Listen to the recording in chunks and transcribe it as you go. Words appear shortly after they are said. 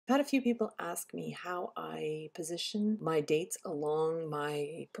I've had a few people ask me how I position my dates along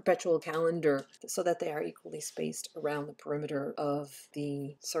my perpetual calendar so that they are equally spaced around the perimeter of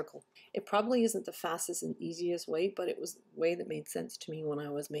the circle. It probably isn't the fastest and easiest way, but it was the way that made sense to me when I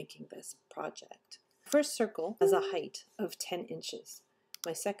was making this project. First circle has a height of 10 inches.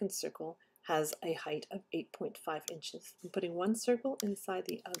 My second circle has a height of 8.5 inches. I'm putting one circle inside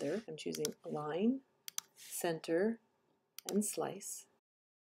the other. I'm choosing align, center, and slice.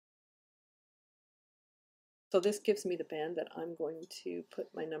 So this gives me the band that I'm going to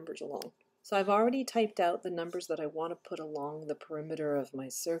put my numbers along. So I've already typed out the numbers that I want to put along the perimeter of my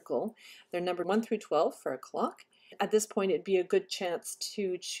circle. They're numbered 1 through 12 for a clock. At this point, it'd be a good chance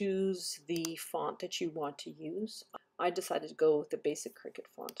to choose the font that you want to use. I decided to go with the basic Cricut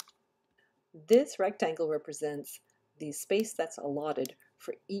font. This rectangle represents the space that's allotted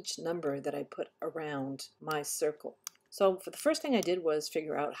for each number that I put around my circle. So for the first thing I did was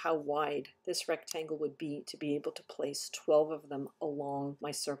figure out how wide this rectangle would be to be able to place 12 of them along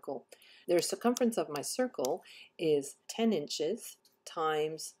my circle. The circumference of my circle is 10 inches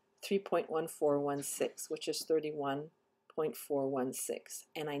times 3.1416, which is 31.416.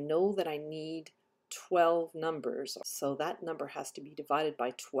 And I know that I need 12 numbers, so that number has to be divided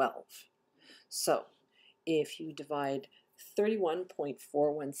by 12. So if you divide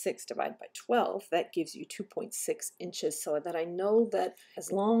 31.416 divided by 12, that gives you 2.6 inches, so that I know that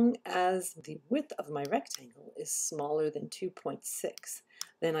as long as the width of my rectangle is smaller than 2.6,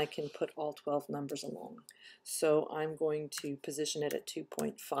 then I can put all 12 numbers along. So I'm going to position it at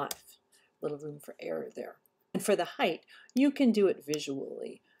 2.5. Little room for error there. And for the height, you can do it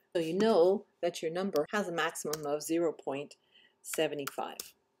visually. So you know that your number has a maximum of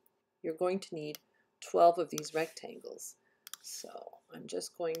 0.75. You're going to need 12 of these rectangles. So I'm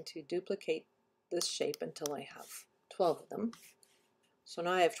just going to duplicate this shape until I have 12 of them. So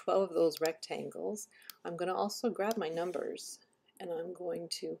now I have 12 of those rectangles. I'm going to also grab my numbers and I'm going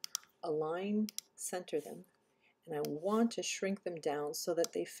to align, center them, and I want to shrink them down so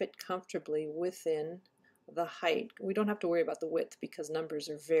that they fit comfortably within the height. We don't have to worry about the width because numbers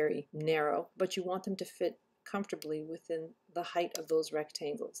are very narrow, but you want them to fit comfortably within the height of those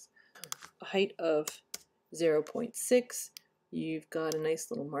rectangles. A height of 0.6, you've got a nice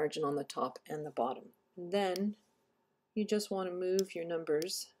little margin on the top and the bottom. And then you just want to move your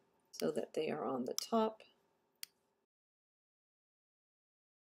numbers so that they are on the top.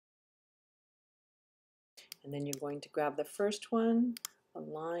 And then you're going to grab the first one,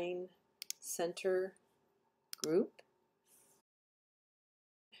 align, center, group.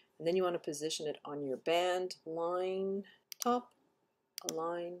 And then you want to position it on your band, line, top,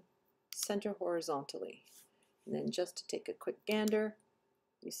 align, center horizontally. And then just to take a quick gander,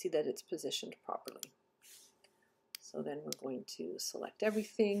 you see that it's positioned properly. So then we're going to select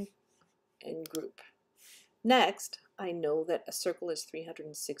everything and group. Next, I know that a circle is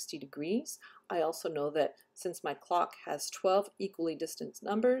 360 degrees. I also know that since my clock has 12 equally distant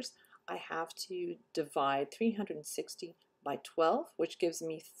numbers, I have to divide 360 by 12, which gives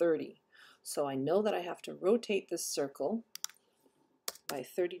me 30. So I know that I have to rotate this circle by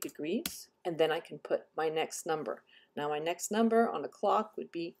 30 degrees, and then I can put my next number. Now my next number on the clock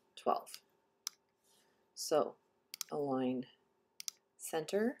would be 12. So align,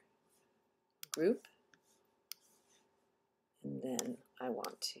 center, group, and then I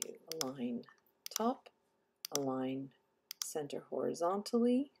want to align top, align, center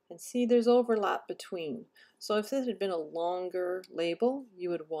horizontally, and see there's overlap between. So if this had been a longer label, you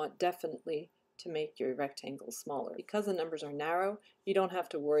would want definitely to make your rectangle smaller. Because the numbers are narrow, you don't have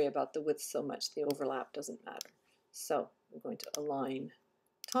to worry about the width so much. The overlap doesn't matter. So I'm going to align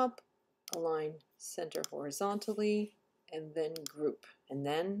top, align, center horizontally, and then group. And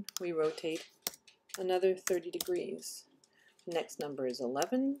then we rotate another 30 degrees. Next number is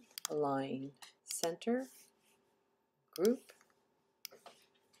 11, align, center, group,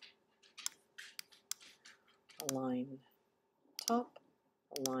 align top,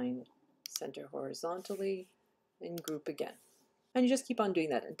 align, center horizontally, and group again. And you just keep on doing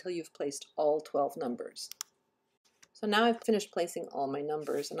that until you've placed all 12 numbers. So now I've finished placing all my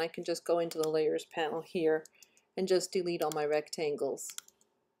numbers, and I can just go into the layers panel here and just delete all my rectangles.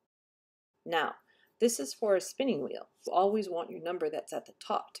 Now, this is for a spinning wheel. You always want your number that's at the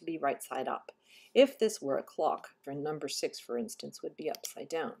top to be right side up. If this were a clock, for number 6 for instance, would be upside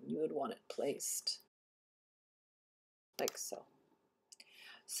down. You would want it placed like so.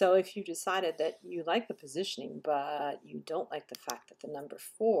 So if you decided that you like the positioning but you don't like the fact that the number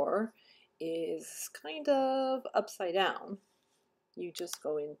 4 is kind of upside down, you just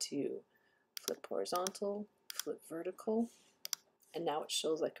go into flip horizontal, flip vertical, and now it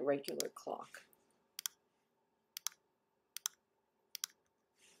shows like a regular clock.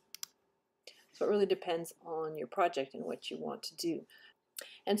 So it really depends on your project and what you want to do.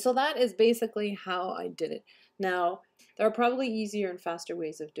 And so that is basically how I did it. Now, there are probably easier and faster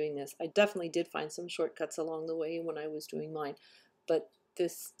ways of doing this. I definitely did find some shortcuts along the way when I was doing mine, but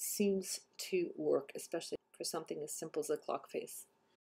this seems to work, especially for something as simple as a clock face.